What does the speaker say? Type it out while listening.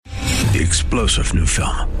the explosive new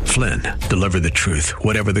film, Flynn, Deliver the Truth,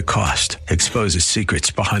 Whatever the Cost, exposes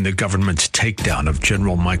secrets behind the government's takedown of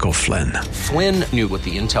General Michael Flynn. Flynn knew what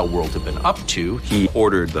the intel world had been up to. He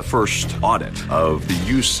ordered the first audit of the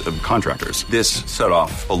use of contractors. This set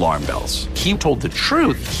off alarm bells. He told the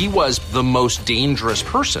truth. He was the most dangerous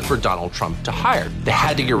person for Donald Trump to hire. They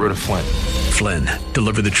had to get rid of Flynn. Flynn,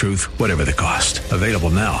 Deliver the Truth, Whatever the Cost. Available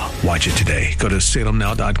now. Watch it today. Go to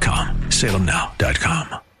salemnow.com.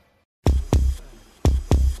 salemnow.com.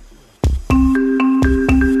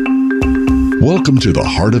 Welcome to the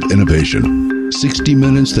Heart of Innovation. 60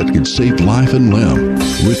 minutes that could save life and limb,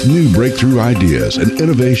 with new breakthrough ideas and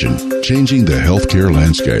innovation changing the healthcare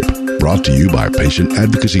landscape. Brought to you by patient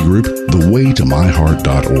advocacy group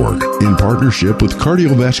thewaytomyheart.org in partnership with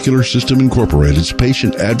Cardiovascular System Incorporated's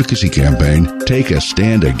patient advocacy campaign, Take a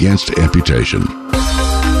Stand Against Amputation.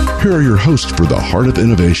 Here are your hosts for the Heart of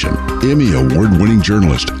Innovation, Emmy Award-winning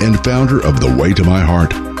journalist and founder of The Way to My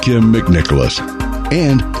Heart, Kim McNicholas,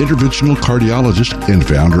 and interventional cardiologist and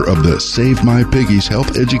founder of the Save My Piggies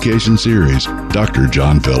Health Education Series, Dr.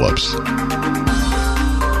 John Phillips.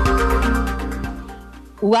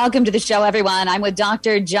 Welcome to the show, everyone. I'm with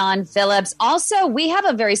Dr. John Phillips. Also, we have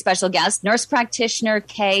a very special guest. Nurse practitioner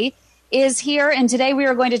Kay is here, and today we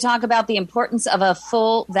are going to talk about the importance of a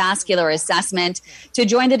full vascular assessment. To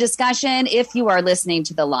join the discussion, if you are listening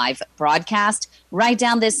to the live broadcast, write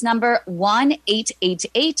down this number,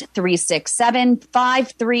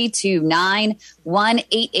 1-888-367-5329,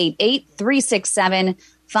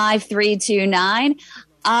 1-888-367-5329.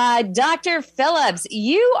 Dr. Phillips,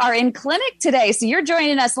 you are in clinic today, so you're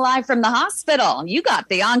joining us live from the hospital. You got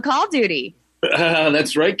the on-call duty.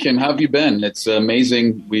 That's right, Kim. How have you been? It's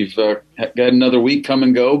amazing. We've got another week come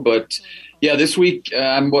and go, but yeah, this week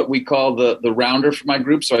I'm what we call the rounder for my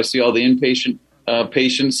group. So I see all the inpatient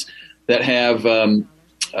patients that have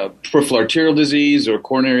peripheral arterial disease or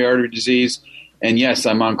coronary artery disease. And yes,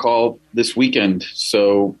 I'm on call this weekend,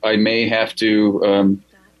 so I may have to,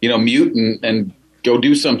 mute and go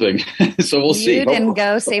do something. So we'll see. Mute and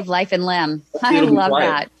go save life and limb. I love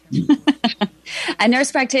that. A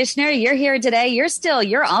nurse practitioner, you're here today.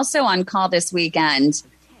 You're also on call this weekend.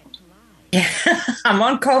 Yeah, I'm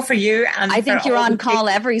on call for you. And I think you're on call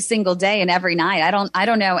every single day and every night. I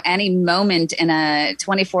don't know any moment in a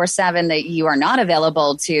 24/7 that you are not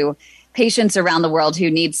available to patients around the world who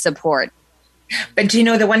need support. But do you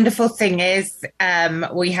know, the wonderful thing is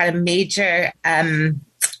we had a major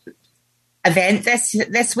event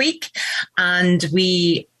this week, and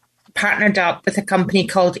we partnered up with a company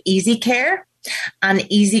called Easy Care. And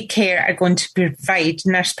Easy Care are going to provide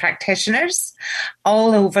nurse practitioners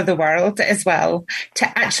all over the world as well to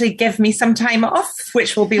actually give me some time off,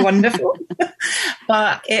 which will be wonderful.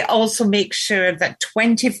 But it also makes sure that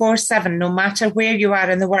 24/7, no matter where you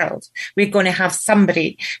are in the world, we're going to have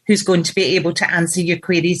somebody who's going to be able to answer your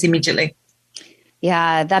queries immediately.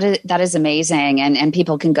 Yeah, that is amazing. And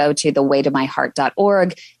people can go to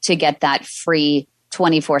thewaytomyheart.org to get that free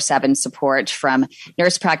 24/7 support from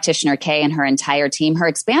nurse practitioner Kay and her entire team, her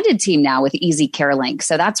expanded team now with Easy Care Link.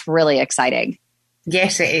 So that's really exciting.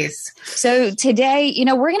 Yes, it is. So today,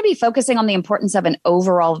 we're going to be focusing on the importance of an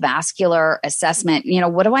overall vascular assessment.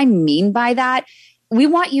 What do I mean by that? We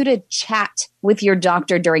want you to chat with your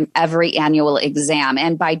doctor during every annual exam.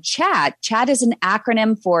 And by chat is an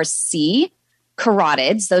acronym for C,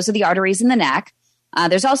 carotids. Those are the arteries in the neck.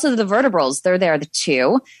 There's also the vertebrals. They're there, the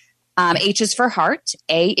two. H is for heart.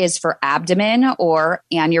 A is for abdomen or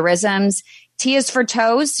aneurysms. T is for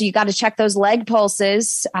toes. So you got to check those leg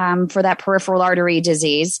pulses for that peripheral artery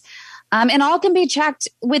disease. And all can be checked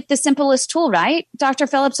with the simplest tool, right? Dr.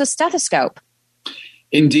 Phillips, a stethoscope.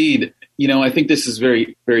 Indeed. I think this is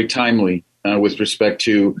very, very timely with respect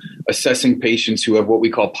to assessing patients who have what we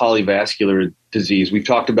call polyvascular disease. We've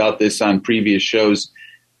talked about this on previous shows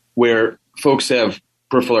where folks have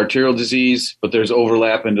peripheral arterial disease, but there's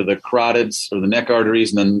overlap into the carotids or the neck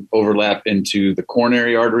arteries, and then overlap into the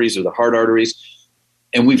coronary arteries or the heart arteries.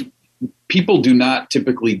 And people do not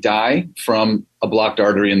typically die from a blocked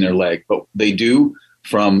artery in their leg, but they do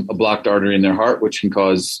from a blocked artery in their heart, which can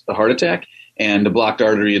cause a heart attack, and a blocked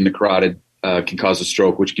artery in the carotid can cause a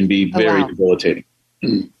stroke, which can be very debilitating.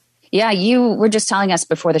 Yeah, you were just telling us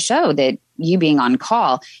before the show that you being on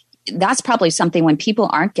call, that's probably something when people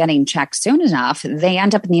aren't getting checked soon enough, they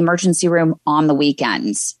end up in the emergency room on the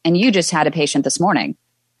weekends. And you just had a patient this morning.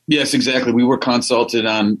 Yes, exactly. We were consulted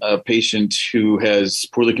on a patient who has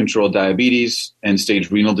poorly controlled diabetes and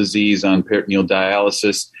stage renal disease on peritoneal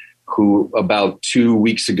dialysis, who about 2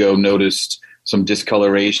 weeks ago noticed some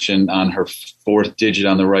discoloration on her fourth digit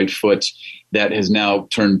on the right foot that has now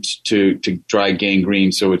turned to dry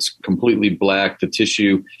gangrene. So it's completely black. The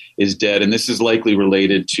tissue is dead. And this is likely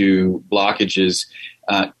related to blockages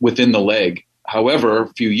within the leg. However,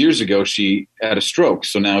 a few years ago, she had a stroke.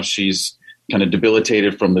 So now she's kind of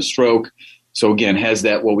debilitated from the stroke. So again, has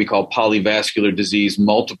that what we call polyvascular disease.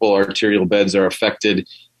 Multiple arterial beds are affected,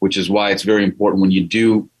 which is why it's very important when you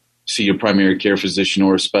do see your primary care physician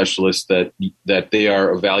or a specialist that they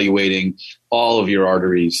are evaluating all of your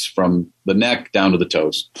arteries from the neck down to the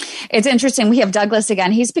toes. It's interesting. We have Douglas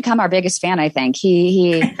again. He's become our biggest fan, I think.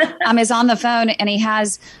 He is on the phone and he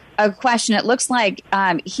has a question. It looks like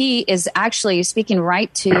he is actually speaking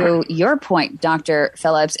right to your point, Dr.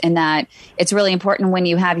 Phillips, in that it's really important when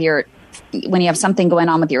you have something going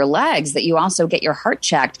on with your legs that you also get your heart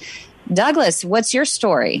checked. Douglas, what's your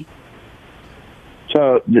story?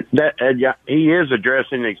 So he is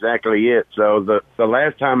addressing exactly it. So the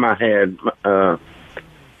last time I had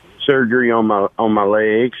surgery on my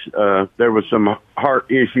legs, there was some heart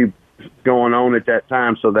issue going on at that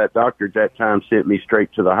time. So that doctor at that time sent me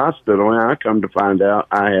straight to the hospital, and I come to find out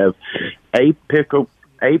I have apical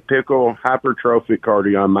hypertrophic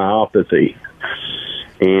cardiomyopathy,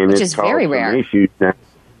 and which is very rare. Issues now.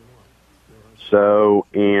 So,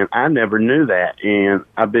 and I never knew that. And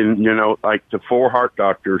I've been, like to 4 heart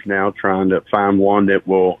doctors now trying to find one that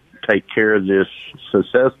will take care of this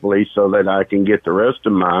successfully so that I can get the rest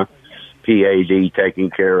of my PAD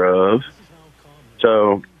taken care of.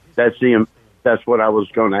 So that's what I was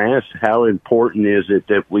going to ask. How important is it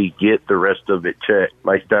that we get the rest of it checked?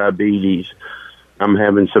 Like diabetes, I'm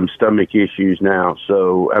having some stomach issues now.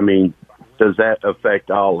 So, I mean, does that affect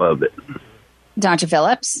all of it? Dr.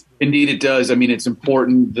 Phillips? Indeed, it does. I mean, it's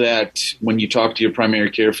important that when you talk to your primary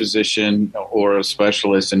care physician or a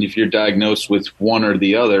specialist, and if you're diagnosed with one or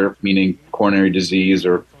the other, meaning coronary disease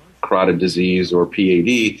or carotid disease or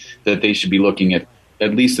PAD, that they should be looking at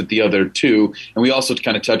least at the other two. And we also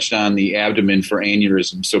kind of touched on the abdomen for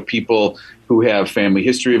aneurysm. So people who have family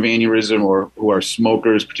history of aneurysm or who are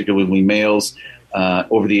smokers, particularly males,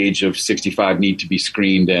 over the age of 65 need to be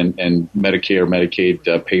screened, and Medicare or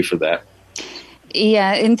Medicaid pay for that.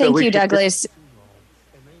 Yeah, and thank you, Douglas.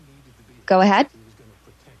 Go ahead.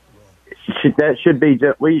 That should be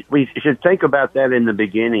we should think about that in the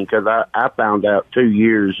beginning, because I found out 3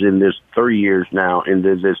 years now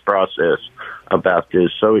into this process about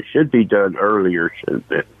this, so it should be done earlier,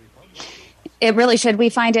 shouldn't it? It really should. We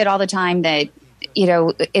find it all the time that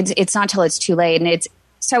it's not till it's too late, and it's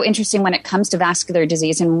so interesting when it comes to vascular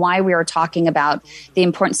disease and why we are talking about the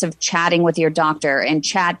importance of chatting with your doctor. And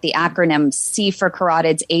chat, the acronym C for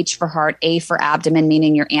carotids, H for heart, A for abdomen,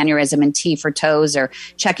 meaning your aneurysm, and T for toes, or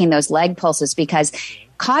checking those leg pulses, because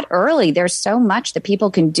caught early, there's so much that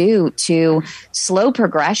people can do to slow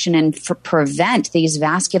progression and prevent these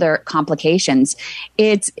vascular complications.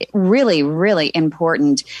 It's really, really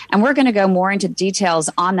important. And we're going to go more into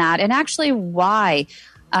details on that and actually why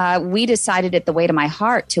we decided at The Way to My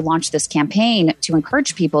Heart to launch this campaign to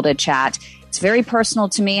encourage people to chat. It's very personal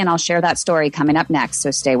to me, and I'll share that story coming up next,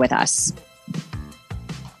 so stay with us.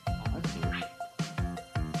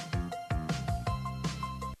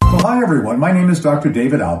 Well, hi, everyone. My name is Dr.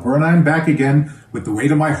 David Alper, and I'm back again with The Way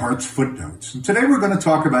to My Heart's Footnotes. And today we're going to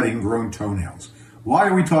talk about ingrown toenails. Why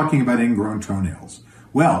are we talking about ingrown toenails?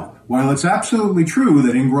 Well, while it's absolutely true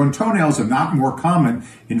that ingrown toenails are not more common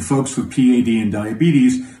in folks with PAD and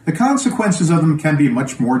diabetes, the consequences of them can be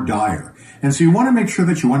much more dire. And so you want to make sure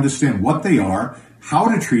that you understand what they are,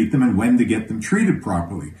 how to treat them, and when to get them treated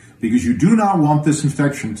properly, because you do not want this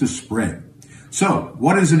infection to spread. So,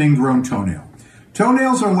 what is an ingrown toenail?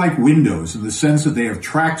 Toenails are like windows in the sense that they have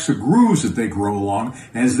tracks or grooves that they grow along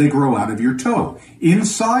as they grow out of your toe.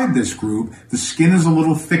 Inside this groove, the skin is a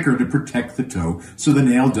little thicker to protect the toe so the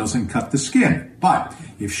nail doesn't cut the skin. But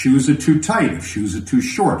if shoes are too tight, if shoes are too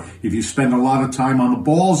short, if you spend a lot of time on the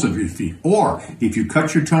balls of your feet, or if you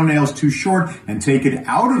cut your toenails too short and take it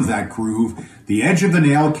out of that groove, the edge of the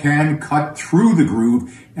nail can cut through the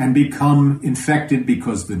groove and become infected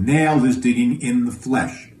because the nail is digging in the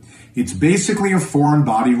flesh. It's basically a foreign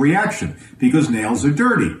body reaction because nails are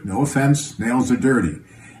dirty. No offense, nails are dirty.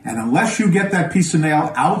 And unless you get that piece of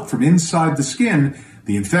nail out from inside the skin,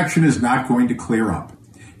 the infection is not going to clear up.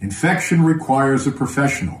 Infection requires a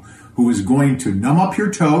professional who is going to numb up your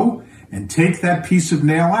toe and take that piece of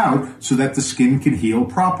nail out so that the skin can heal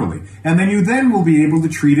properly. And then you will be able to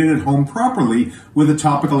treat it at home properly with a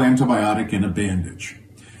topical antibiotic and a bandage.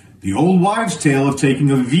 The old wives' tale of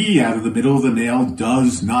taking a V out of the middle of the nail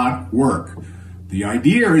does not work. The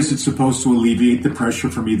idea is it's supposed to alleviate the pressure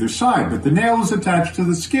from either side, but the nail is attached to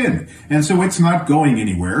the skin, and so it's not going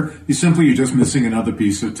anywhere. You're just missing another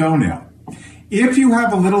piece of toenail. If you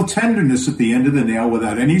have a little tenderness at the end of the nail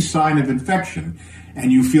without any sign of infection,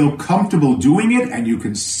 and you feel comfortable doing it and you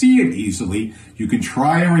can see it easily, you can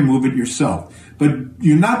try and remove it yourself. But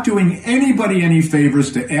you're not doing anybody any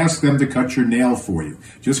favors to ask them to cut your nail for you.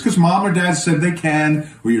 Just because mom or dad said they can,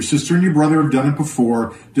 or your sister and your brother have done it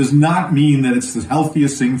before, does not mean that it's the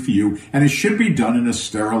healthiest thing for you, and it should be done in a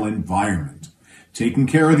sterile environment. Taking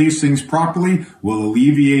care of these things properly will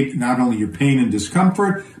alleviate not only your pain and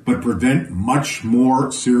discomfort, but prevent much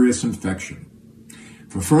more serious infection.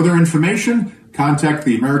 For further information, contact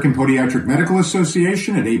the American Podiatric Medical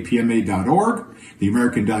Association at apma.org, the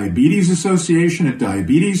American Diabetes Association at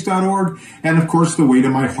diabetes.org, and of course, The Way to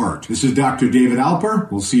My Heart. This is Dr. David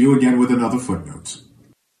Alper. We'll see you again with another Footnotes.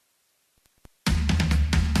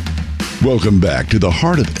 Welcome back to the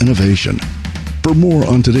Heart of Innovation. For more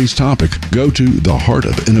on today's topic, go to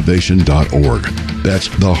theheartofinnovation.org. That's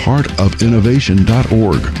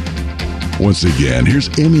theheartofinnovation.org. Once again, here's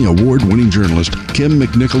Emmy Award-winning journalist Kim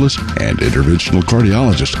McNicholas and interventional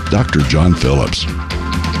cardiologist Dr. John Phillips.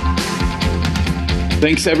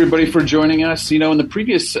 Thanks, everybody, for joining us. In the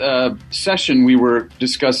previous session, we were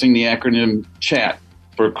discussing the acronym CHAT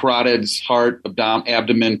for carotids, heart,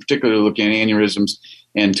 abdomen, particularly looking at aneurysms,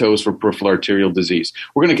 and TOES for peripheral arterial disease.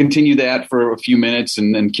 We're going to continue that for a few minutes,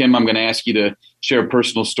 and then, Kim, I'm going to ask you to share a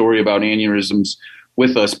personal story about aneurysms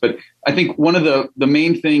with us. But I think one of the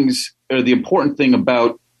main things, or the important thing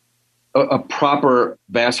about a proper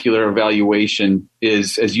vascular evaluation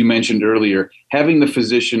is, as you mentioned earlier, having the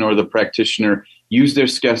physician or the practitioner use their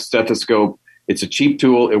stethoscope. It's a cheap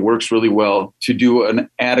tool. It works really well to do an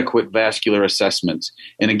adequate vascular assessment.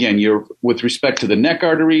 And again, with respect to the neck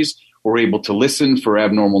arteries, we're able to listen for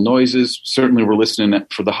abnormal noises. Certainly, we're listening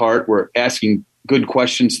for the heart. We're asking good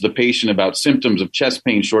questions to the patient about symptoms of chest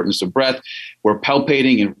pain, shortness of breath. We're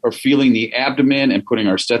palpating or feeling the abdomen and putting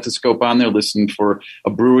our stethoscope on there, listening for a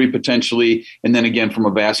bruit potentially. And then again, from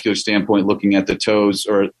a vascular standpoint, looking at the toes,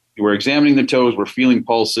 or we're examining the toes, we're feeling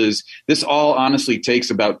pulses. This all honestly takes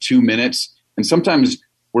about 2 minutes. And sometimes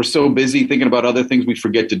we're so busy thinking about other things, we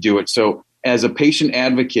forget to do it. So as a patient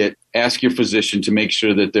advocate, ask your physician to make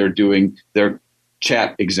sure that they're doing their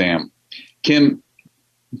CHAT exam. Kim,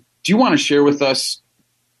 do you want to share with us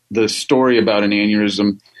the story about an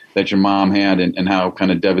aneurysm that your mom had and how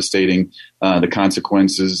kind of devastating the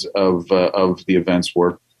consequences of the events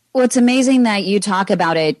were? Well, it's amazing that you talk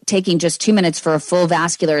about it taking just 2 minutes for a full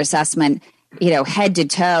vascular assessment, head to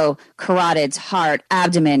toe, carotids, heart,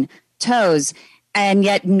 abdomen, toes. And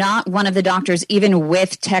yet not one of the doctors, even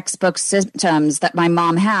with textbook symptoms that my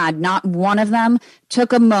mom had, not one of them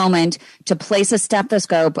took a moment to place a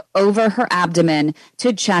stethoscope over her abdomen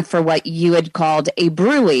to check for what you had called a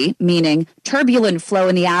bruit, meaning turbulent flow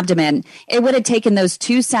in the abdomen. It would have taken those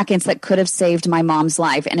 2 seconds that could have saved my mom's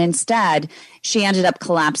life. And instead, she ended up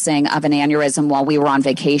collapsing of an aneurysm while we were on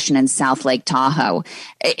vacation in South Lake Tahoe.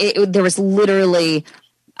 There was literally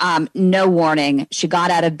no warning. She got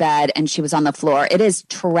out of bed and she was on the floor. It is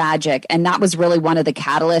tragic. And that was really one of the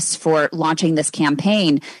catalysts for launching this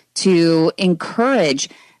campaign to encourage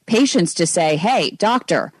patients to say, hey,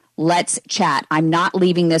 doctor, let's chat. I'm not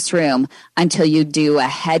leaving this room until you do a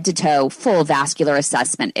head to toe full vascular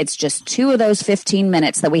assessment. It's just 2 of those 15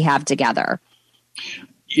 minutes that we have together.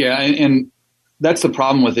 Yeah. And that's the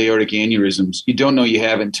problem with aortic aneurysms. You don't know you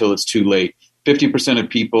have it until it's too late. 50% of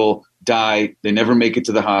people die, they never make it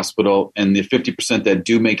to the hospital, and the 50% that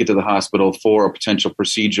do make it to the hospital for a potential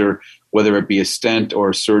procedure, whether it be a stent or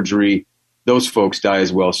a surgery, those folks die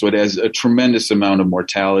as well. So it has a tremendous amount of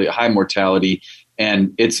mortality, high mortality,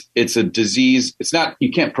 and it's a disease. It's not,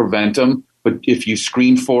 you can't prevent them, but if you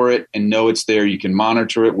screen for it and know it's there, you can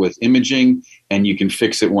monitor it with imaging, and you can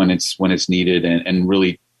fix it when it's needed, and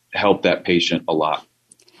really help that patient a lot.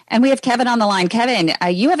 And we have Kevin on the line. Kevin,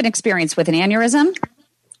 you have an experience with an aneurysm?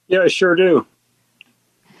 Yeah, I sure do.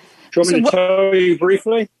 Do you want me to tell you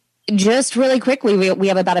briefly? Just really quickly, we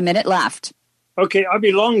have about a minute left. Okay, I'd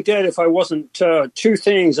be long dead if I wasn't 2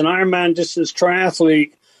 things, an Ironman distance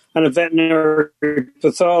triathlete and a veterinary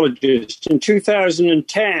pathologist. In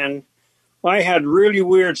 2010, I had really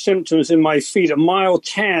weird symptoms in my feet, a mile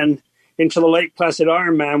 10 into the Lake Placid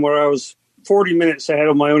Ironman, where I was 40 minutes ahead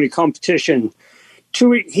of my only competition.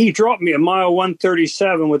 He dropped me a mile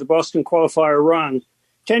 137 with the Boston qualifier run.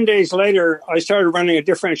 10 days later, I started running a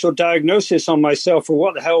differential diagnosis on myself for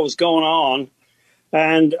what the hell was going on.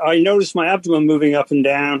 And I noticed my abdomen moving up and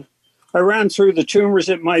down. I ran through the tumors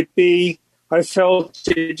it might be. I felt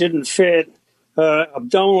it didn't fit.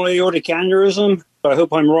 abdominal aortic aneurysm. I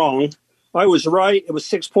hope I'm wrong. I was right. It was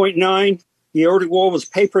 6.9. The aortic wall was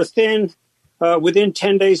paper thin. Within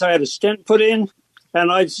 10 days, I had a stent put in,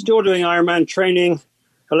 and I'm still doing Ironman training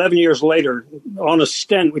 11 years later on a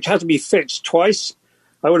stent, which had to be fixed twice.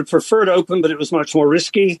 I would have preferred open, but it was much more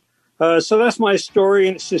risky. So that's my story,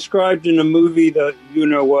 and it's described in a movie that you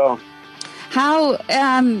know well. How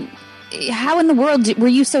in the world were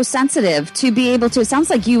you so sensitive to be able to? It sounds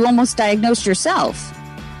like you almost diagnosed yourself.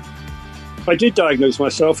 I did diagnose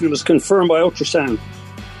myself, and it was confirmed by ultrasound.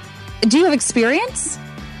 Do you have experience?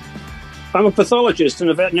 I'm a pathologist and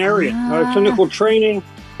a veterinarian. I have clinical training.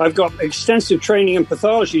 I've got extensive training in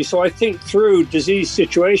pathology, so I think through disease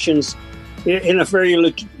situations in a very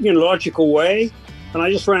logical way. And I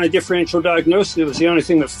just ran a differential diagnosis. It was the only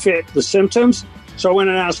thing that fit the symptoms. So I went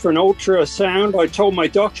and asked for an ultrasound. I told my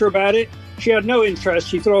doctor about it. She had no interest.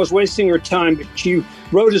 She thought I was wasting her time, but she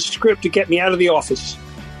wrote a script to get me out of the office.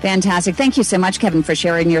 Fantastic. Thank you so much, Kevin, for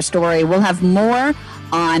sharing your story. We'll have more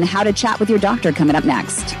on how to chat with your doctor coming up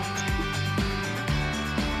next.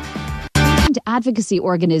 Advocacy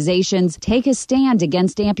organizations take a stand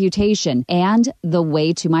against amputation and the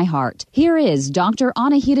way to my heart. Here is Dr.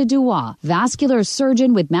 Anahita Dua, vascular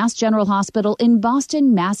surgeon with Mass General Hospital in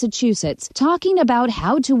Boston, Massachusetts, talking about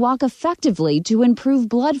how to walk effectively to improve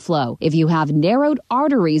blood flow if you have narrowed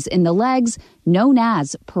arteries in the legs, known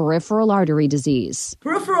as peripheral artery disease.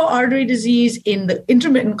 Peripheral artery disease in the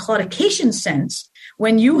intermittent claudication sense,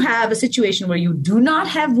 when you have a situation where you do not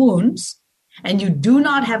have wounds, and you do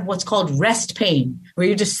not have what's called rest pain, where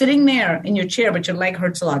you're just sitting there in your chair, but your leg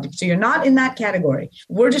hurts a lot. So you're not in that category.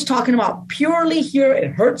 We're just talking about purely here.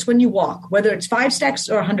 It hurts when you walk, whether it's 5 steps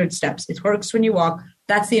or 100 steps. It hurts when you walk.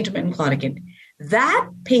 That's the intermittent claudication. That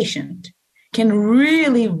patient can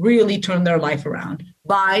really, really turn their life around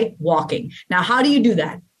by walking. Now, how do you do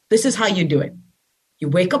that? This is how you do it. You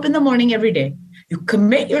wake up in the morning every day. You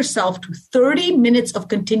commit yourself to 30 minutes of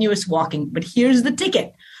continuous walking. But here's the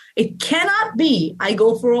ticket. It cannot be, I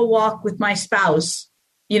go for a walk with my spouse,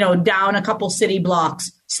 down a couple city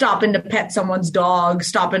blocks, stopping to pet someone's dog,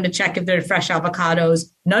 stopping to check if they're fresh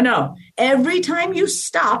avocados. No. Every time you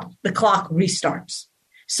stop, the clock restarts.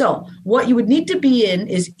 So what you would need to be in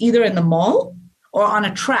is either in the mall or on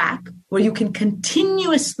a track where you can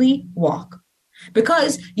continuously walk.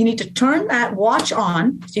 Because you need to turn that watch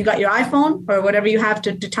on. So you got your iPhone or whatever you have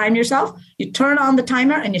to time yourself. You turn on the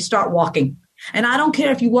timer and you start walking. And I don't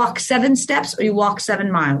care if you walk 7 steps or you walk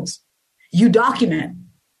 7 miles. You document.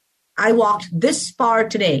 I walked this far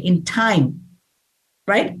today in time,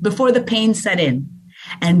 right? Before the pain set in.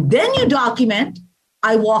 And then you document,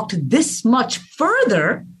 I walked this much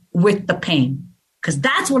further with the pain. Because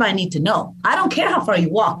that's what I need to know. I don't care how far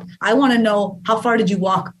you walked. I want to know how far did you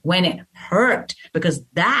walk when it hurt? Because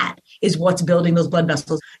that is what's building those blood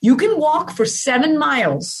vessels. You can walk for 7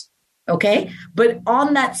 miles. Okay. But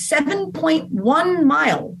on that 7.1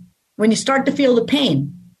 mile, when you start to feel the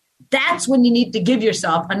pain, that's when you need to give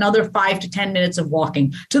yourself another 5 to 10 minutes of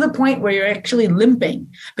walking to the point where you're actually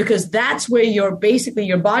limping, because that's where your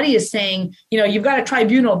body is saying, you've got a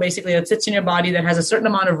tribunal basically that sits in your body that has a certain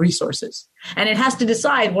amount of resources. And it has to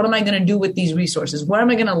decide, what am I going to do with these resources? Where am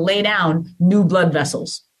I going to lay down new blood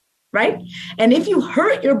vessels? Right. And if you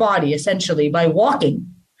hurt your body essentially by walking,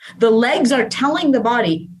 the legs are telling the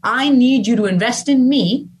body, I need you to invest in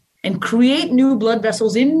me and create new blood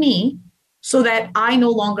vessels in me so that I no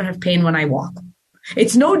longer have pain when I walk.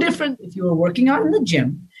 It's no different if you were working out in the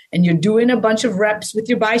gym and you're doing a bunch of reps with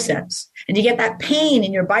your biceps and you get that pain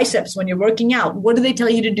in your biceps when you're working out. What do they tell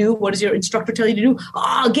you to do? What does your instructor tell you to do?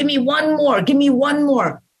 Oh, give me one more. Give me one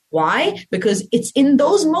more. Why? Because it's in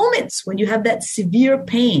those moments when you have that severe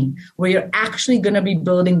pain where you're actually going to be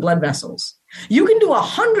building blood vessels. You can do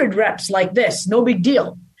 100 reps like this, no big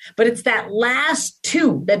deal. But it's that last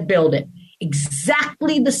 2 that build it.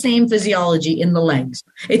 Exactly the same physiology in the legs.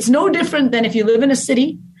 It's no different than if you live in a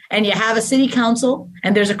city and you have a city council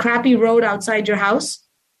and there's a crappy road outside your house.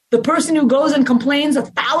 The person who goes and complains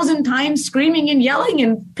 1,000 times, screaming and yelling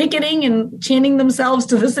and picketing and chaining themselves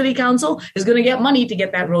to the city council is going to get money to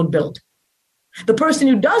get that road built. The person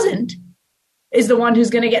who doesn't is the one who's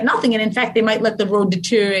going to get nothing. And in fact, they might let the road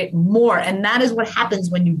deteriorate more. And that is what happens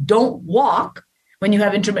when you don't walk, when you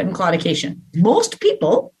have intermittent claudication. Most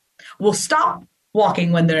people will stop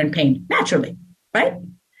walking when they're in pain, naturally, right?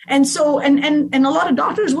 And so, and a lot of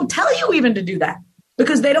doctors will tell you even to do that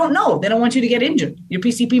because they don't know. They don't want you to get injured. Your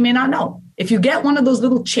PCP may not know. If you get one of those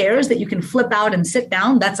little chairs that you can flip out and sit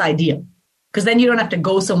down, that's ideal because then you don't have to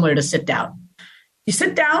go somewhere to sit down. You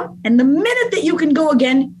sit down, and the minute that you can go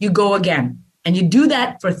again, you go again. And you do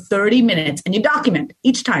that for 30 minutes and you document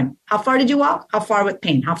each time. How far did you walk? How far with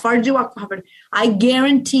pain? How far did you walk? I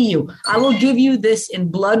guarantee you, I will give you this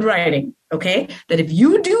in blood writing, okay? That if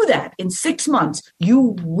you do that in 6 months,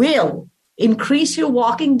 you will increase your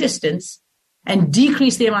walking distance and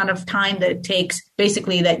decrease the amount of time that it takes,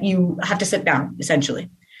 basically, that you have to sit down, essentially.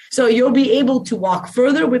 So you'll be able to walk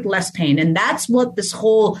further with less pain. And that's what this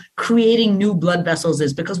whole creating new blood vessels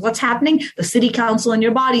is, because what's happening? The city council in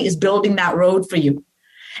your body is building that road for you.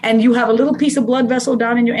 And you have a little piece of blood vessel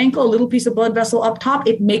down in your ankle, a little piece of blood vessel up top.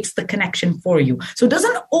 It makes the connection for you. So it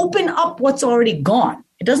doesn't open up what's already gone.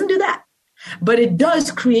 It doesn't do that. But it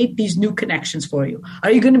does create these new connections for you.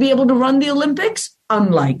 Are you going to be able to run the Olympics?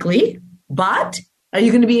 Unlikely. But are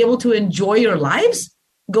you going to be able to enjoy your lives?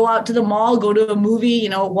 Go out to the mall, go to a movie,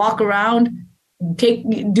 walk around,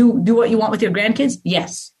 do what you want with your grandkids?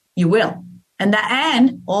 Yes, you will. And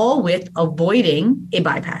all with avoiding a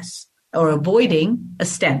bypass or avoiding a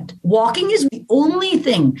stent. Walking is the only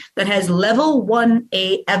thing that has level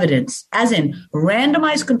 1A evidence, as in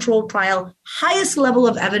randomized controlled trial, highest level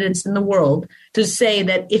of evidence in the world, to say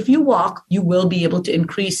that if you walk, you will be able to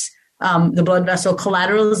increase the blood vessel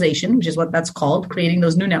collateralization, which is what that's called, creating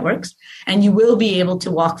those new networks, and you will be able to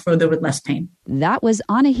walk further with less pain. That was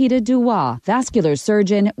Anahita Duwa, vascular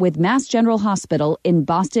surgeon with Mass General Hospital in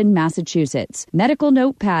Boston, Massachusetts. Medical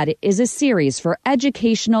Notepad is a series for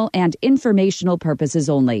educational and informational purposes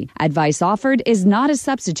only. Advice offered is not a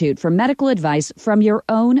substitute for medical advice from your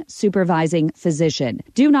own supervising physician.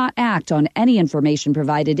 Do not act on any information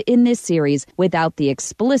provided in this series without the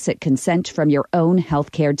explicit consent from your own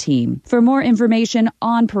healthcare team. For more information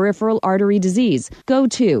on peripheral artery disease, go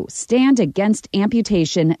to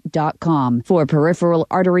standagainsamputation.com. For peripheral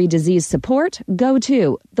artery disease support, go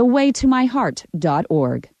to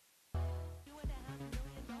thewaytomyheart.org.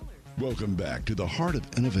 Welcome back to the Heart of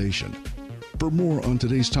Innovation. For more on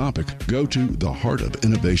today's topic, go to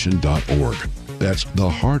theheartofinnovation.org. That's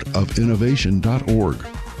theheartofinnovation.org.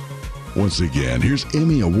 Once again, here's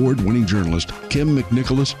Emmy Award-winning journalist Kim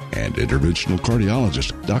McNicholas and interventional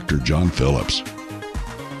cardiologist Dr. John Phillips.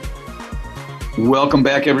 Welcome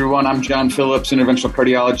back, everyone. I'm John Phillips, interventional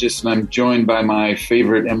cardiologist, and I'm joined by my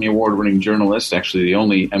favorite Emmy Award-winning journalist, actually the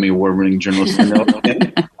only Emmy Award-winning journalist I know.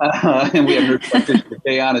 And we have Nurse Practitioner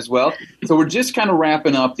Kay on as well. So we're just kind of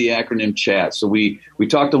wrapping up the acronym chat. So we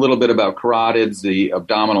talked a little bit about carotids, the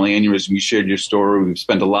abdominal aneurysm. You shared your story. We've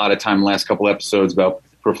spent a lot of time the last couple episodes about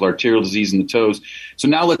peripheral arterial disease in the toes. So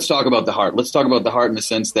now let's talk about the heart. Let's talk about the heart in the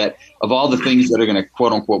sense that of all the things that are going to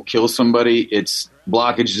quote unquote kill somebody, it's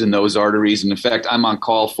blockages in those arteries. And in fact, I'm on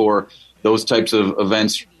call for those types of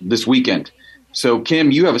events this weekend. So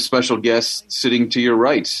Kim, you have a special guest sitting to your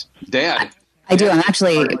right. Dad. I do. I'm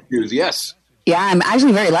actually. Yes. Yeah, I'm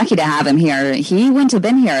actually very lucky to have him here. He wouldn't have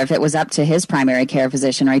been here if it was up to his primary care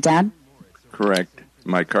physician, right, Dad? Correct.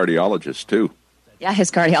 My cardiologist, too. Yeah,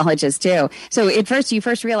 his cardiologist, too. So you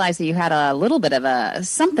first realized that you had a little bit of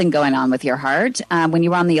something going on with your heart when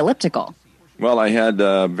you were on the elliptical. Well, I had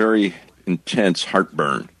a very intense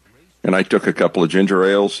heartburn, and I took a couple of ginger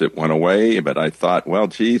ales. It went away, but I thought, well,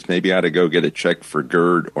 geez, maybe I ought to go get a check for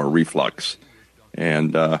GERD or reflux.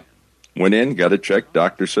 And went in, got a check.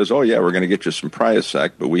 Doctor says, oh, yeah, we're going to get you some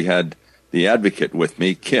Prilosec. But we had the advocate with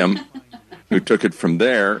me, Kim, who took it from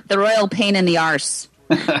there. The royal pain in the arse.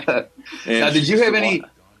 Now, did you have any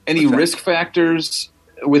risk factors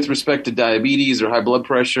with respect to diabetes or high blood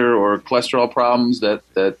pressure or cholesterol problems that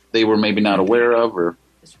they were maybe not aware of? Or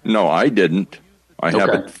no, I didn't. I have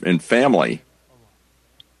it in family.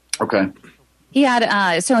 Okay. He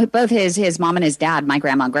had so both his mom and his dad, my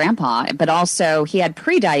grandma and grandpa, but also he had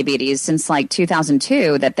pre-diabetes since like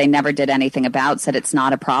 2002 that they never did anything about, said it's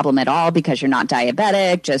not a problem at all because you're not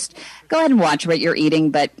diabetic. Just go ahead and watch what you're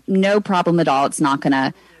eating, but no problem at all. It's not going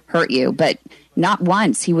to hurt you. But not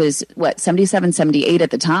once. He was, 77, 78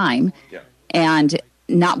 at the time. Yeah. And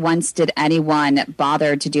not once did anyone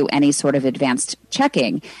bother to do any sort of advanced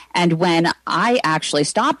checking. And when I actually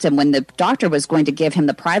stopped him, when the doctor was going to give him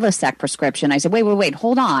the Prilosec prescription, I said, wait,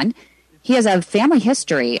 hold on. He has a family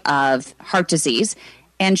history of heart disease.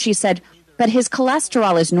 And she said, but his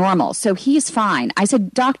cholesterol is normal, so he's fine. I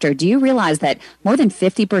said, doctor, do you realize that more than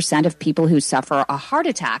 50% of people who suffer a heart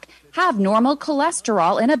attack have normal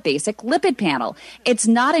cholesterol in a basic lipid panel? It's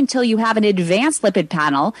not until you have an advanced lipid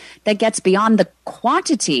panel that gets beyond the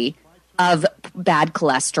quantity of bad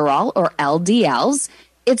cholesterol or LDLs.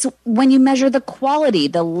 It's when you measure the quality,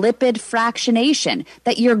 the lipid fractionation,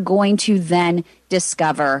 that you're going to then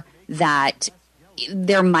discover that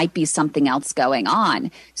there might be something else going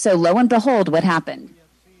on. So lo and behold, what happened?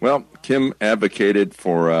 Well, Kim advocated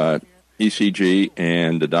for ECG,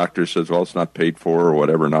 and the doctor says, well, it's not paid for or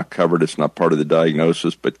whatever, not covered. It's not part of the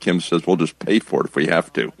diagnosis. But Kim says, we'll just pay for it if we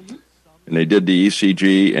have to. And they did the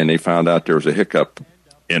ECG, and they found out there was a hiccup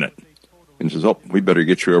in it. And he says, oh, we better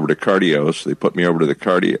get you over to cardio. So they put me over to the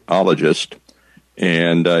cardiologist.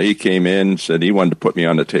 And he came in and said he wanted to put me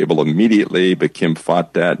on the table immediately, but Kim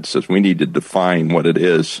fought that and says we need to define what it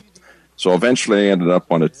is. So eventually I ended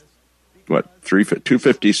up on a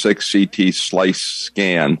 256 CT slice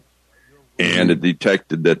scan, and it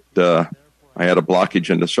detected that I had a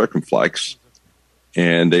blockage in the circumflex.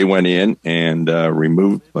 And they went in and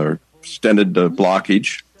removed or stented the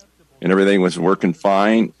blockage, and everything was working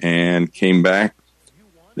fine, and came back.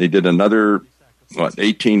 They did another,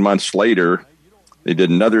 18 months later, they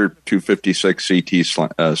did another 256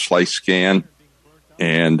 CT slice scan,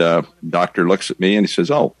 and doctor looks at me and he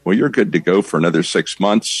says, oh, well, you're good to go for another 6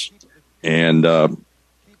 months. And but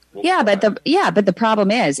the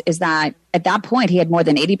problem is that at that point he had more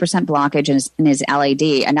than 80% blockage in his LAD,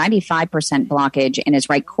 a 95% blockage in his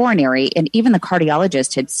right coronary, and even the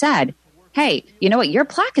cardiologist had said, hey, you know what, your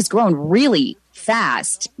plaque is growing really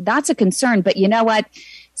fast. That's a concern, but you know what?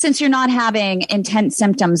 Since you're not having intense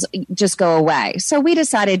symptoms, just go away. So we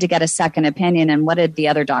decided to get a second opinion. And what did the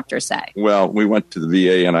other doctor say? Well, we went to the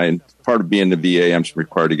VA, and part of being the VA, I'm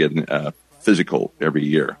required to get a physical every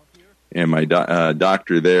year. And my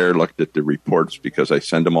doctor there looked at the reports because I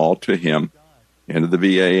send them all to him and to the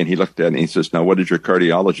VA. And he looked at it and he says, now, what did your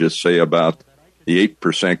cardiologist say about the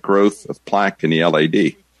 8% growth of plaque in the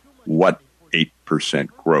LAD? What 8%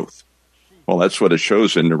 growth? Well, that's what it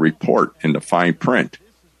shows in the report, in the fine print.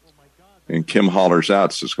 And Kim hollers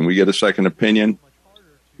out, says, can we get a second opinion?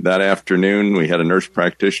 That afternoon, we had a nurse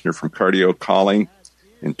practitioner from cardio calling.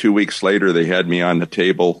 And 2 weeks later, they had me on the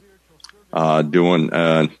table doing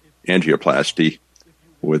angioplasty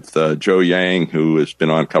with Joe Yang, who has been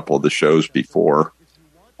on a couple of the shows before.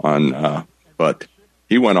 But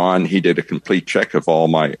he went on, he did a complete check of all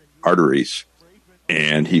my arteries.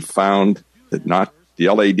 And he found that the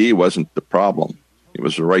LAD wasn't the problem. It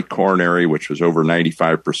was the right coronary, which was over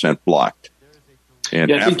 95% blocked. And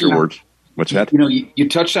afterwards, what's that? You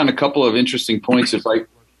touched on a couple of interesting points, if I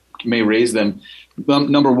may raise them.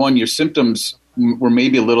 Number one, your symptoms were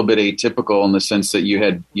maybe a little bit atypical in the sense that you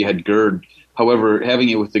had GERD. However, having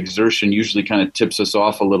it with exertion usually kind of tips us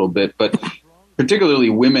off a little bit. But particularly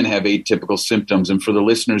women have atypical symptoms. And for the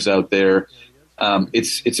listeners out there,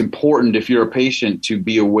 it's important if you're a patient to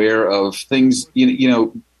be aware of things,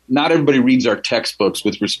 not everybody reads our textbooks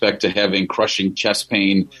with respect to having crushing chest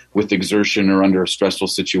pain with exertion or under a stressful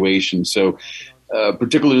situation. So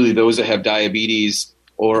particularly those that have diabetes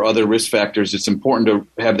or other risk factors, it's important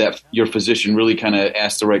to have your physician really kind of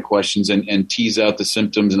ask the right questions and tease out the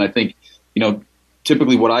symptoms. And I think,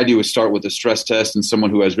 typically what I do is start with a stress test and someone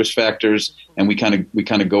who has risk factors, and we kind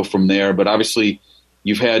of go from there. But obviously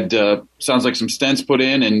you've had, sounds like some stents put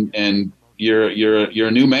in, and you're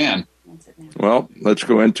a new man. Well, let's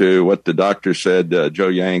go into what the doctor said. Joe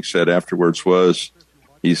Yang said afterwards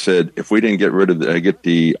he said, if we didn't get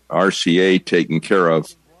the RCA taken care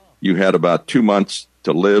of, you had about 2 months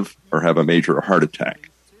to live or have a major heart attack,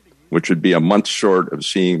 which would be a month short of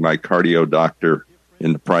seeing my cardio doctor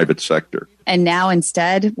in the private sector. And now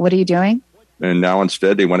instead, what are you doing? And now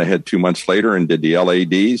instead, they went ahead 2 months later and did the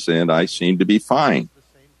LADs, and I seem to be fine.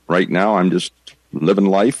 Right now, I'm just living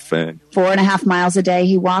life. And 4.5 miles a day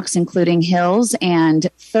he walks, including hills, and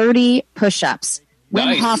 30 push-ups.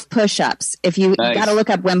 Wim Hof push-ups. If you got to look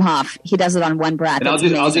up Wim Hof, he does it on one breath. And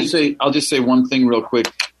I'll just say one thing real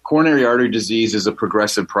quick. Coronary artery disease is a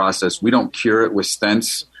progressive process. We don't cure it with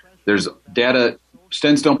stents. There's data.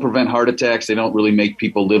 Stents don't prevent heart attacks. They don't really make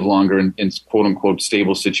people live longer in quote unquote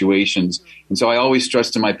stable situations. And so I always stress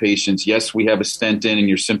to my patients, yes, we have a stent in and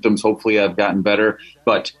your symptoms hopefully have gotten better,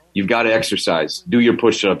 but you've got to exercise. Do your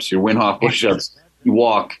push-ups, your Wim Hof push-ups. You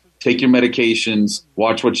walk, take your medications,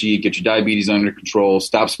 watch what you eat, get your diabetes under control,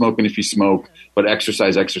 stop smoking if you smoke, but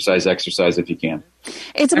exercise if you can.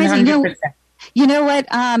 It's amazing. 100%. You know what?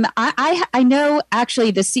 I know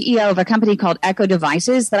actually the CEO of a company called Echo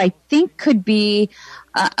Devices that I think could be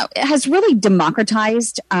has really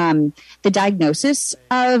democratized the diagnosis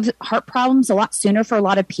of heart problems a lot sooner for a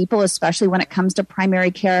lot of people, especially when it comes to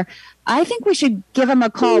primary care. I think we should give him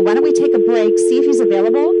a call. Why don't we take a break, see if he's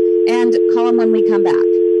available, and call him when we come back?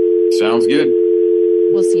 Sounds good.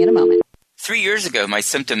 We'll see you in a moment. 3 years ago, my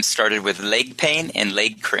symptoms started with leg pain and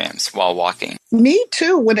leg cramps while walking. Me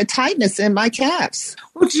too, with a tightness in my calves.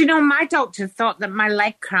 Well, do you know, my doctor thought that my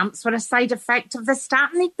leg cramps were a side effect of the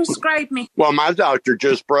statin he prescribed me. Well, my doctor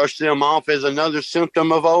just brushed them off as another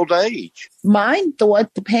symptom of old age. Mine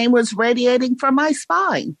thought the pain was radiating from my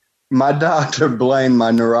spine. My doctor blamed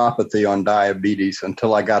my neuropathy on diabetes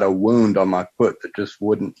until I got a wound on my foot that just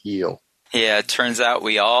wouldn't heal. Yeah, it turns out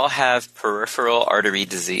we all have peripheral artery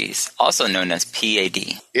disease, also known as PAD.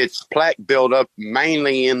 It's plaque buildup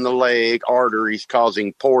mainly in the leg arteries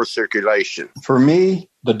causing poor circulation. For me,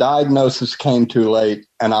 the diagnosis came too late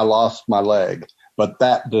and I lost my leg, but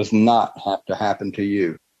that does not have to happen to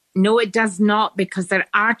you. No, it does not, because there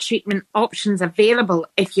are treatment options available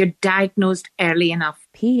if you're diagnosed early enough.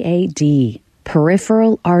 PAD,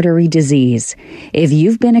 peripheral artery disease. If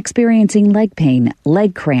you've been experiencing leg pain,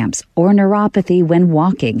 leg cramps, or neuropathy when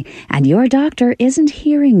walking, and your doctor isn't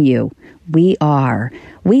hearing you, we are.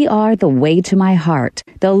 We are The Way to My Heart,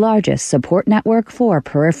 the largest support network for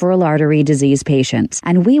peripheral artery disease patients,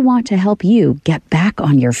 and we want to help you get back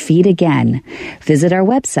on your feet again. Visit our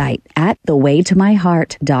website at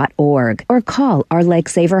thewaytomyheart.org or call our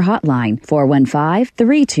Legsaver hotline,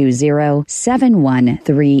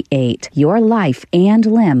 415-320-7138. Your life and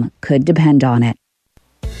limb could depend on it.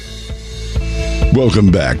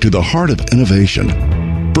 Welcome back to the Heart of Innovation.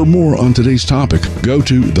 For more on today's topic, go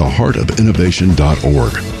to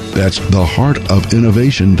theheartofinnovation.org. That's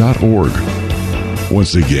theheartofinnovation.org.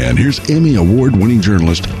 Once again, here's Emmy Award-winning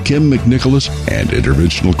journalist Kim McNicholas and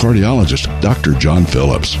interventional cardiologist Dr. John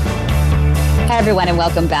Phillips. Hi, everyone, and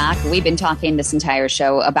welcome back. We've been talking this entire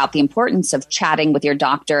show about the importance of chatting with your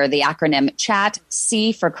doctor. The acronym CHAT,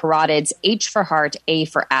 C for carotids, H for heart, A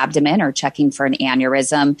for abdomen, or checking for an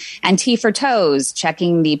aneurysm, and T for toes,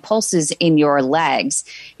 checking the pulses in your legs.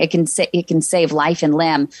 It can save life and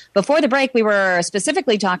limb. Before the break, we were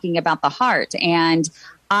specifically talking about the heart, and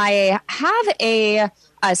I have a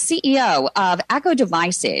CEO of Echo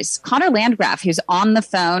Devices, Connor Landgraf, who's on the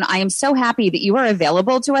phone. I am so happy that you are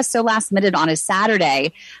available to us so last minute on a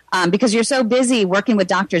Saturday because you're so busy working with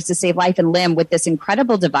doctors to save life and limb with this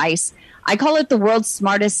incredible device. I call it the world's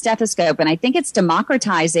smartest stethoscope, and I think it's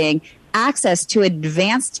democratizing access to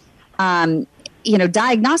advanced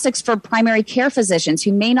diagnostics for primary care physicians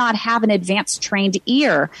who may not have an advanced trained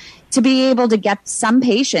ear to be able to get some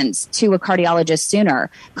patients to a cardiologist sooner.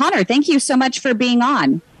 Connor, thank you so much for being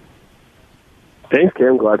on. Thanks,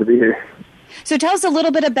 Kim. Glad to be here. So tell us a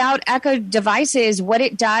little bit about Echo Devices, what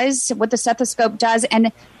it does, what the stethoscope does,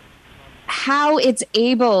 and how it's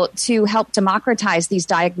able to help democratize these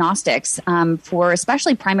diagnostics for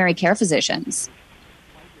especially primary care physicians.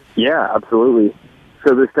 Yeah, absolutely.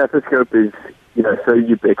 So the stethoscope is so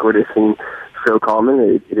ubiquitous and so common.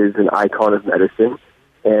 It is an icon of medicine.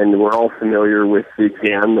 And we're all familiar with the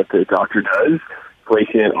exam that the doctor does,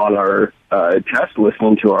 placing it on our chest,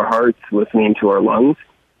 listening to our hearts, listening to our lungs,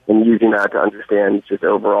 and using that to understand just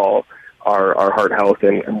overall our heart health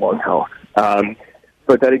and lung health.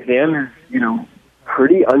 But that exam is,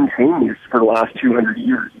 pretty unchanged for the last 200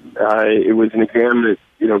 years. It was an exam that,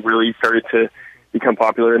 really started to become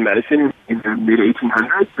popular in medicine in the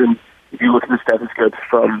mid-1800s. And if you look at the stethoscopes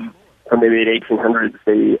from the mid-1800s,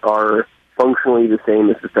 they are functionally the same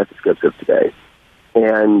as the stethoscopes of today.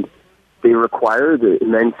 And they require the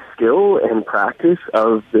immense skill and practice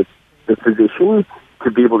of the physician to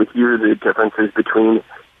be able to hear the differences between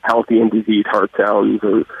healthy and diseased heart sounds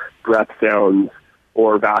or breath sounds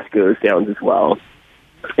or vascular sounds as well.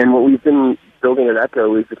 And what we've been building at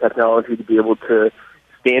Echo is the technology to be able to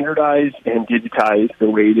standardize and digitize the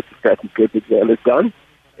way that the stethoscope exam is done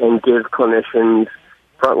and give clinicians,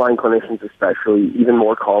 frontline clinicians especially, even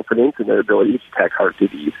more confidence in their ability to detect heart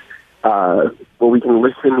disease. What we can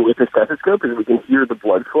listen with the stethoscope is we can hear the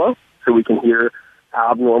blood flow. So we can hear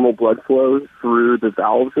abnormal blood flow through the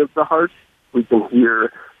valves of the heart. We can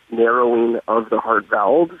hear narrowing of the heart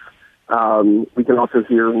valves. We can also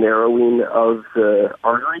hear narrowing of the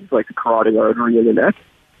arteries, like the carotid artery in the neck.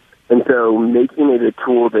 And so making it a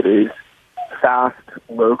tool that is fast,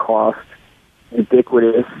 low cost,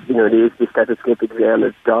 ubiquitous, it is the stethoscope exam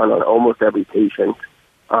that's done on almost every patient,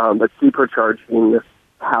 but supercharging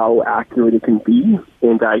how accurate it can be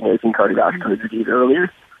in diagnosing cardiovascular disease earlier.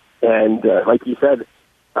 And like you said,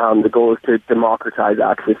 the goal is to democratize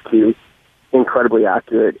access to incredibly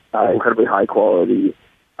accurate, incredibly high quality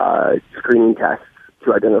screening tests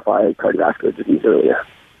to identify cardiovascular disease earlier.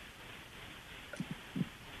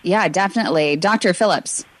 Yeah, definitely. Dr.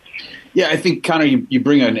 Phillips. Yeah, I think, Connor, you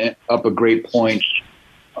bring up a great point.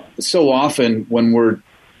 So often when we're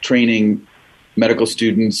training medical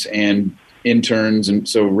students and interns and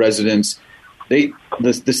so residents, the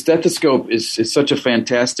stethoscope is such a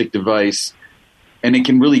fantastic device, and it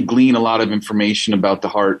can really glean a lot of information about the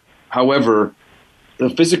heart. However, the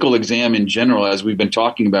physical exam in general, as we've been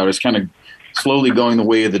talking about, is kind of slowly going the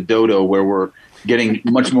way of the dodo, where we're getting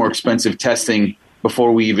much more expensive testing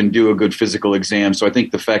before we even do a good physical exam. So I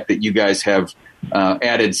think the fact that you guys have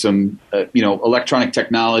added some, electronic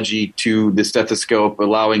technology to the stethoscope,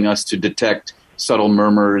 allowing us to detect subtle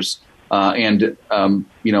murmurs and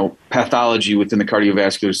pathology within the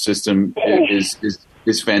cardiovascular system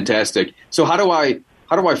is fantastic. So how do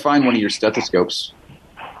I find one of your stethoscopes?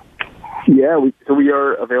 Yeah, we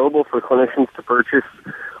are available for clinicians to purchase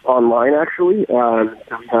online. Actually,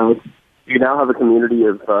 we now have a community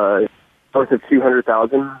of north of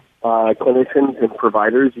 200,000 clinicians and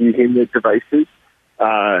providers using the devices.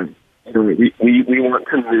 We want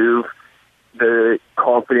to move the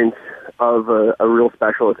confidence of a real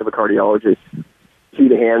specialist, of a cardiologist, to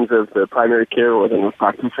the hands of the primary care or the nurse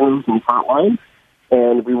practitioners in front line.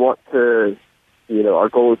 And we want to, our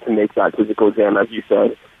goal is to make that physical exam, as you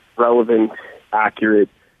said, relevant, accurate,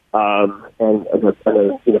 and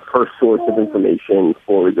a first source of information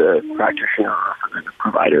for the practitioner or for the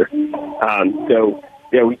provider.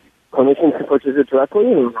 Clinicians can purchase it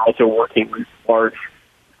directly, and we're also working with large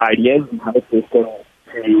IDNs and have a system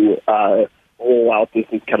to roll out this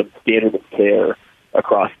kind of standard of care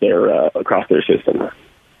across their system.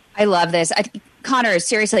 I love this. Connor,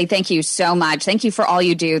 seriously, thank you so much. Thank you for all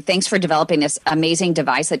you do. Thanks for developing this amazing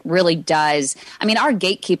device that really does. I mean, our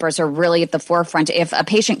gatekeepers are really at the forefront. If a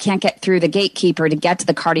patient can't get through the gatekeeper to get to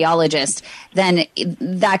the cardiologist, then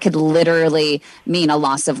that could literally mean a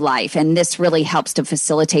loss of life. And this really helps to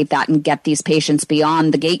facilitate that and get these patients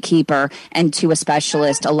beyond the gatekeeper and to a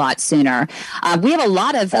specialist a lot sooner. We have a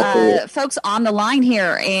lot of folks on the line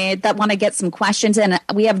here that want to get some questions in.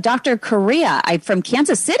 We have Dr. Correa from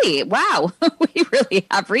Kansas City. Wow. We really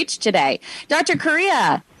have reached today. Dr.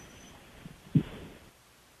 Correa.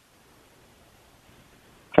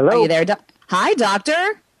 Hello. Are you there? Hi,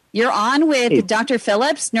 doctor. You're on with Dr.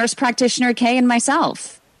 Phillips, nurse practitioner Kay, and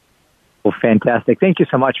myself. Well, fantastic. Thank you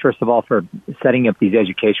so much, first of all, for setting up these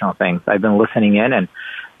educational things. I've been listening in, and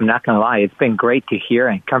I'm not going to lie, it's been great to hear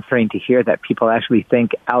and comforting to hear that people actually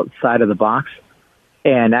think outside of the box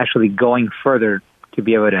and actually going further to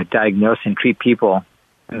be able to diagnose and treat people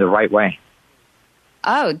in the right way.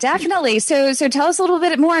 Oh, definitely. So tell us a little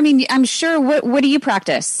bit more. I mean, I'm sure. What do you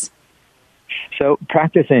practice? So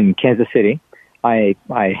practice in Kansas City. I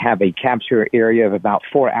have a capture area of about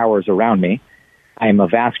 4 hours around me. I'm a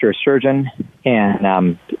vascular surgeon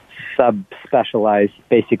and subspecialized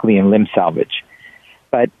basically in limb salvage.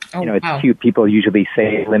 But, it's cute. People usually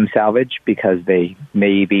say limb salvage because they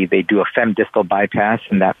do a femdistal bypass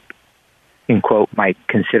and that, in quote, might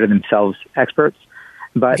consider themselves experts.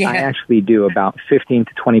 But I actually do about 15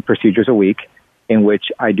 to 20 procedures a week in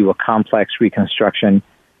which I do a complex reconstruction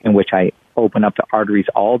in which I open up the arteries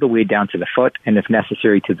all the way down to the foot and, if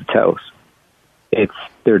necessary, to the toes.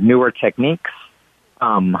 They're newer techniques,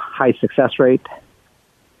 high success rate,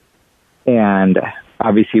 and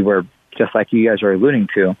obviously we're, just like you guys are alluding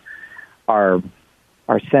to, our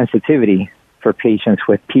sensitivity for patients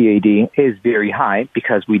with PAD is very high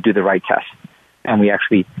because we do the right test and we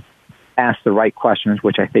actually ask the right questions,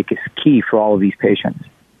 which I think is key for all of these patients.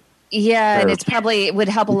 Yeah, and it would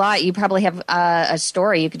help a lot. You probably have a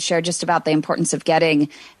story you could share just about the importance of getting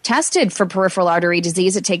tested for peripheral artery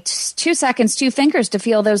disease. It takes 2 seconds, 2 fingers to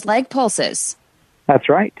feel those leg pulses. That's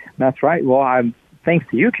right. Well, thanks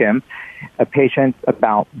to you, Kim, a patient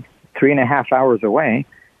about 3.5 hours away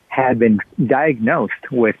had been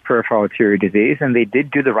diagnosed with peripheral artery disease, and they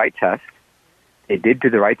did do the right test.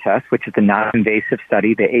 Which is the non-invasive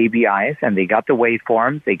study, the ABIs, and they got the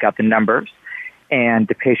waveforms, they got the numbers, and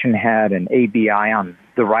the patient had an ABI on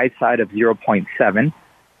the right side of 0.7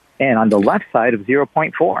 and on the left side of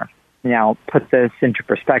 0.4. Now, put this into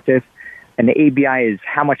perspective. An ABI is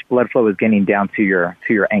how much blood flow is getting down to your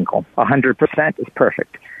ankle. 100% is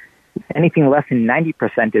perfect. Anything less than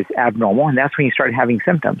 90% is abnormal, and that's when you start having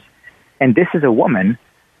symptoms. And this is a woman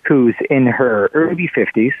who's in her early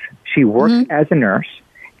 50s. She works as a nurse.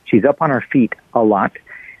 She's up on her feet a lot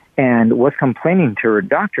and was complaining to her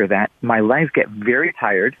doctor that my legs get very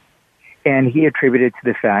tired. And he attributed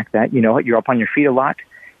to the fact that, you're up on your feet a lot.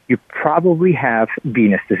 You probably have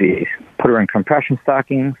venous disease. Put her in compression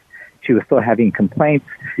stockings. She was still having complaints.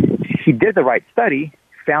 She did the right study,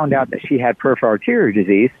 found out that she had peripheral arterial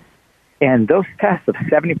disease. And those tests of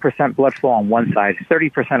 70% blood flow on one side,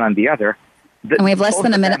 30% on the other, and we have less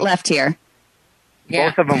than a minute left here.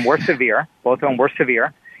 Both of them were severe.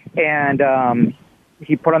 And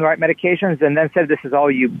he put on the right medications and then said, this is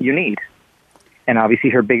all you need. And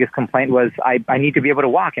obviously her biggest complaint was, I need to be able to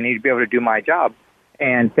walk. I need to be able to do my job.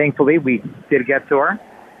 And thankfully, we did get to her.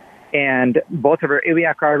 And both of her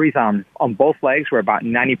iliac arteries on both legs were about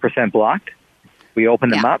 90% blocked. We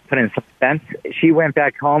opened them up, put in some stents. She went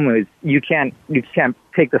back home. You can't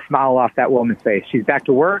take the smile off that woman's face. She's back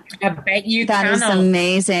to work. I bet you That is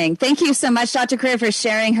amazing. Thank you so much, Dr. Krier, for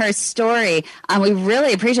sharing her story. We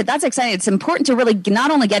really appreciate it. That's exciting. It's important to really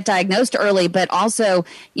not only get diagnosed early, but also,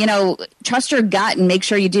 trust your gut and make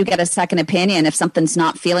sure you do get a second opinion if something's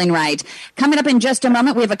not feeling right. Coming up in just a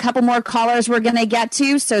moment, we have a couple more callers we're going to get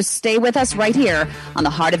to, so stay with us right here on the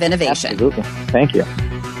Heart of Innovation. Absolutely. Thank you.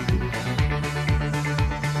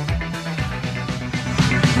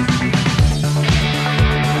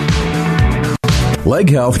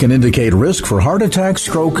 Leg health can indicate risk for heart attack,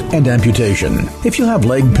 stroke, and amputation. If you have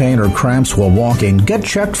leg pain or cramps while walking, get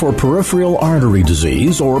checked for peripheral artery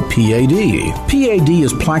disease, or PAD. PAD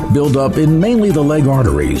is plaque buildup in mainly the leg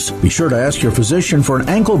arteries. Be sure to ask your physician for an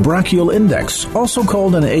ankle brachial index, also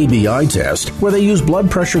called an ABI test, where they use blood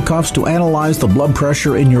pressure cuffs to analyze the blood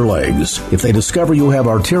pressure in your legs. If they discover you have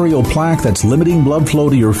arterial plaque that's limiting blood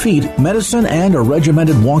flow to your feet, medicine and a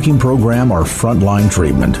regimented walking program are frontline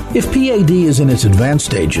treatment. If PAD is in its advanced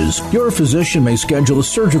stages, your physician may schedule a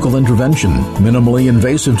surgical intervention. Minimally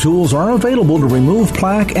invasive tools are available to remove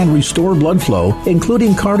plaque and restore blood flow,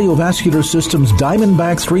 including Cardiovascular System's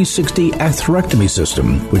Diamondback 360 atherectomy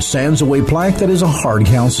system, which sands away plaque that is a hard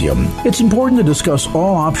calcium. It's important to discuss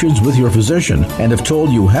all options with your physician, and if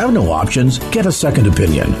told you have no options, get a second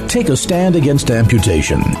opinion. Take a stand against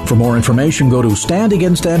amputation. For more information, go to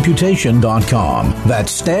standagainsamputation.com.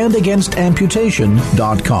 That's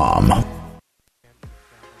standagainsamputation.com.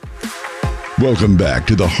 Welcome back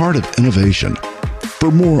to the Heart of Innovation.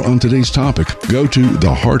 For more on today's topic, go to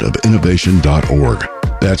theheartofinnovation.org.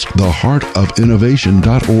 That's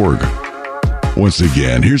theheartofinnovation.org. Once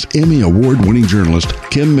again, here's Emmy Award-winning journalist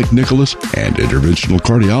Kim McNicholas and interventional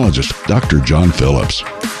cardiologist Dr. John Phillips.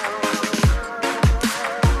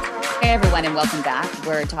 Hey, everyone, and welcome back.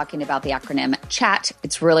 We're talking about the acronym CHAT.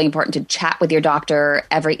 It's really important to chat with your doctor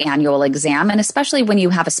every annual exam, and especially when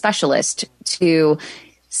you have a specialist, to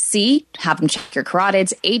C, have them check your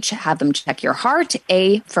carotids. H, have them check your heart.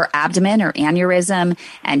 A, for abdomen or aneurysm.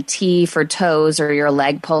 And T, for toes or your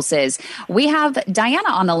leg pulses. We have Diana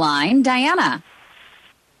on the line. Diana.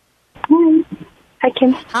 Hi,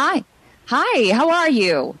 Kim. Hi. Hi, how are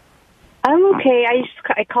you? I'm okay.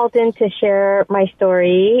 I called in to share my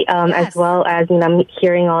story, as well as I'm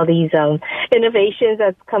hearing all these innovations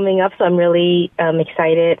that's coming up. So I'm really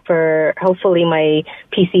excited for hopefully my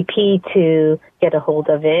PCP to get a hold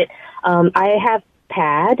of it. I have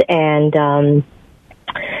PAD, and I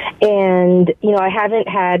haven't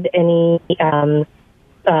had any. I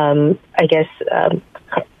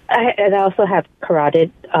also have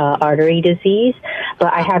carotid artery disease,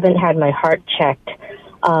 but I haven't had my heart checked.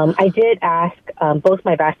 I did ask both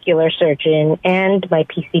my vascular surgeon and my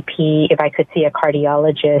PCP if I could see a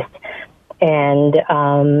cardiologist, and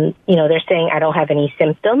they're saying I don't have any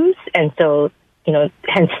symptoms, and so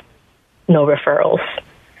hence no referrals.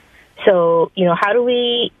 So how do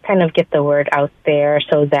we kind of get the word out there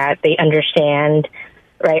so that they understand?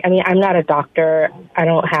 Right? I mean, I'm not a doctor. I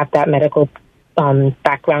don't have that medical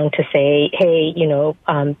background to say, hey,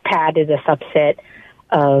 PAD is a subset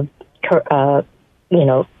of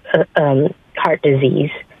heart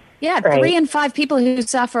disease. Yeah, right? 3 in 5 people who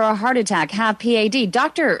suffer a heart attack have PAD.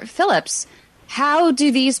 Dr. Phillips, how do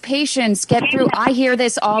these patients get through? I hear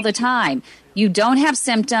this all the time. You don't have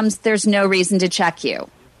symptoms. There's no reason to check you.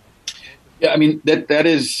 Yeah, I mean, that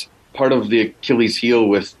is part of the Achilles heel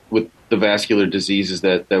with the vascular diseases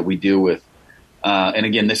that we deal with. And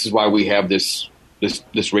again, this is why we have this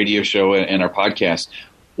radio show and our podcast.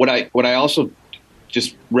 What I also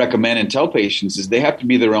just recommend and tell patients is they have to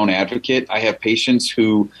be their own advocate. I have patients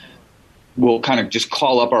who will kind of just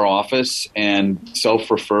call up our office and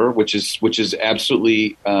self-refer, which is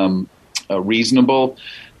absolutely reasonable.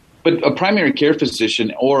 But a primary care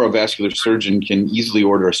physician or a vascular surgeon can easily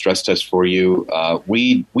order a stress test for you.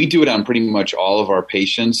 We do it on pretty much all of our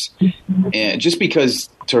patients. And just because,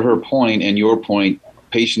 to her point and your point,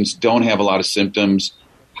 patients don't have a lot of symptoms.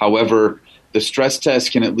 However, the stress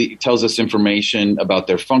test tells us information about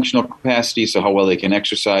their functional capacity, so how well they can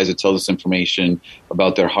exercise. It tells us information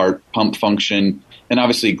about their heart pump function, and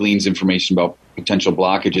obviously it gleans information about potential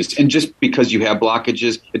blockages. And just because you have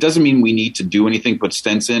blockages, it doesn't mean we need to do anything, put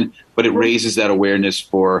stents in, but it raises that awareness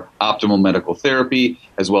for optimal medical therapy,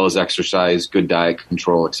 as well as exercise, good diet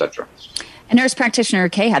control, etc. A nurse practitioner,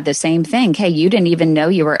 Kay, had the same thing. Kay, you didn't even know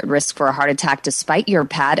you were at risk for a heart attack despite your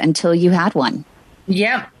PAD until you had one.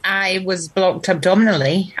 Yeah, I was blocked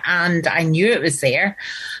abdominally and I knew it was there.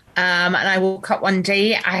 And I woke up one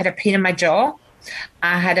day, I had a pain in my jaw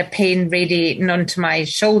I had a pain radiating onto my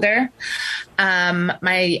shoulder.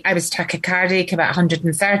 I was tachycardic, about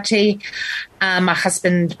 130. My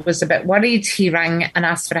husband was a bit worried. He rang and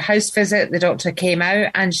asked for a house visit. The doctor came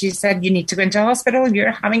out and she said, "You need to go into hospital.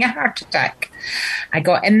 You're having a heart attack." I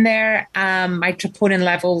got in there. My troponin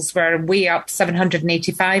levels were way up,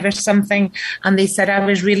 785 or something. And they said I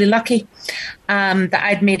was really lucky that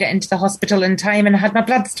I'd made it into the hospital in time and had my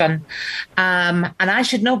bloods done. And I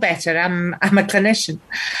should know better. I'm a clinician.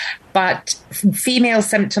 But female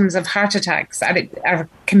symptoms of heart attacks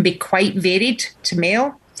can be quite varied to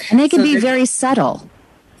male. And they can be very subtle.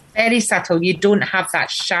 Very subtle. You don't have that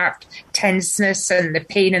sharp tenseness and the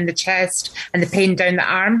pain in the chest and the pain down the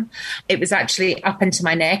arm. It was actually up into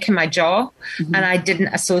my neck and my jaw. Mm-hmm. And I didn't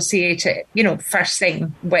associate it, first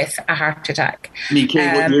thing with a heart attack. I mean,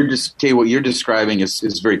 Kay, what you're describing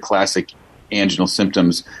is very classic anginal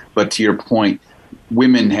symptoms. But to your point,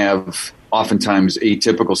 women have oftentimes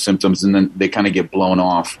atypical symptoms and then they kind of get blown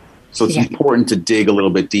off. So it's important to dig a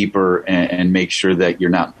little bit deeper and make sure that you're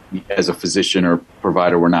not, as a physician or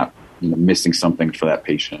provider, we're not missing something for that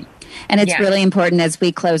patient. And it's really important as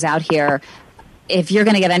we close out here, if you're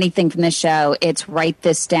going to get anything from this show, it's write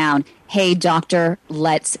this down. Hey, doctor,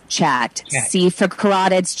 let's chat. Yeah. C for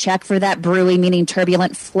carotids, check for that bruit, meaning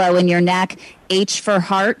turbulent flow in your neck. H for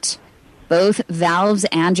heart, both valves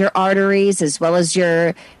and your arteries, as well as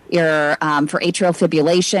your for atrial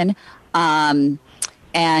fibrillation.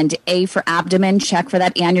 And A for abdomen, check for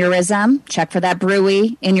that aneurysm, check for that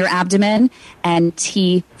bruit in your abdomen. And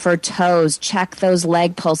T for toes, check those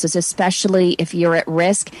leg pulses, especially if you're at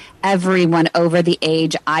risk. Everyone over the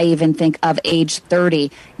age, I even think of age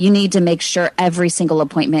 30, you need to make sure every single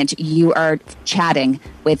appointment you are chatting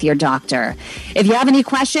with your doctor. If you have any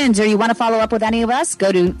questions or you want to follow up with any of us,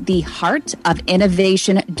 go to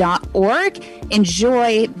theheartofinnovation.org.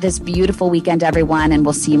 Enjoy this beautiful weekend, everyone, and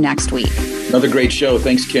we'll see you next week. Another great show.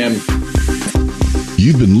 Thanks, Kim.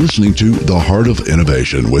 You've been listening to The Heart of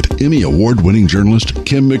Innovation with Emmy Award-winning journalist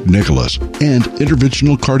Kim McNicholas and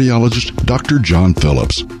interventional cardiologist Dr. John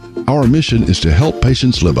Phillips. Our mission is to help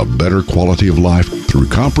patients live a better quality of life through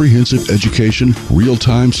comprehensive education,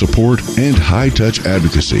 real-time support, and high-touch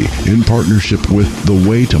advocacy in partnership with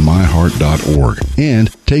thewaytomyheart.org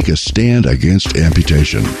and Take a Stand Against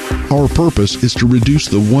Amputation. Our purpose is to reduce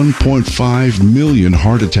the 1.5 million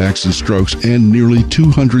heart attacks and strokes and nearly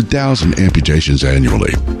 200,000 amputations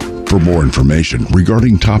annually. For more information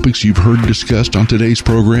regarding topics you've heard discussed on today's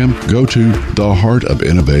program, go to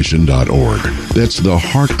theheartofinnovation.org. That's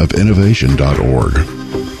theheartofinnovation.org.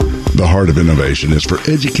 The Heart of Innovation is for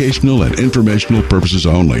educational and informational purposes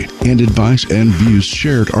only, and advice and views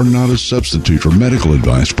shared are not a substitute for medical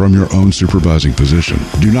advice from your own supervising physician.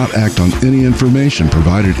 Do not act on any information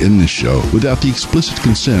provided in this show without the explicit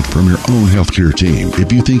consent from your own healthcare team.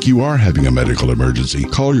 If you think you are having a medical emergency,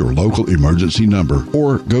 call your local emergency number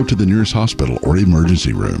or go to the nearest hospital or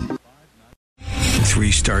emergency room.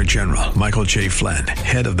 3-star General Michael J. Flynn,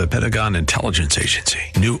 head of the Pentagon Intelligence Agency,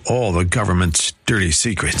 knew all the government's dirty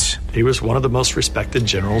secrets. He was one of the most respected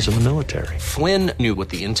generals in the military. Flynn knew what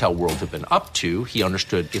the intel world had been up to. He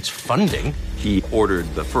understood its funding. He ordered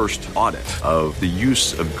the first audit of the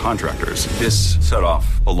use of contractors. This set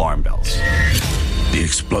off alarm bells. The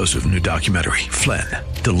explosive new documentary, Flynn,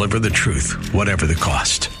 Deliver the Truth, Whatever the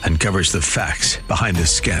Cost, uncovers the facts behind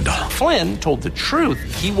this scandal. Flynn told the truth.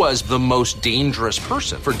 He was the most dangerous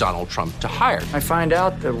person for Donald Trump to hire. I find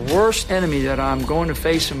out the worst enemy that I'm going to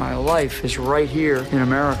face in my life is right here in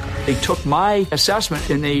America. They took my assessment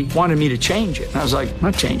and they wanted me to change it. And I was like, I'm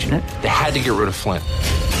not changing it. They had to get rid of Flynn.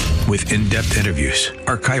 With in-depth interviews,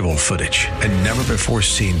 archival footage, and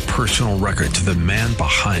never-before-seen personal records of the man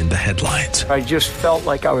behind the headlines. I just felt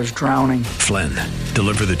like I was drowning. Flynn,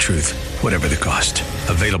 Deliver the Truth, Whatever the Cost.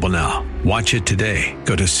 Available now. Watch it today.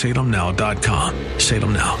 Go to salemnow.com.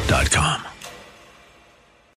 salemnow.com.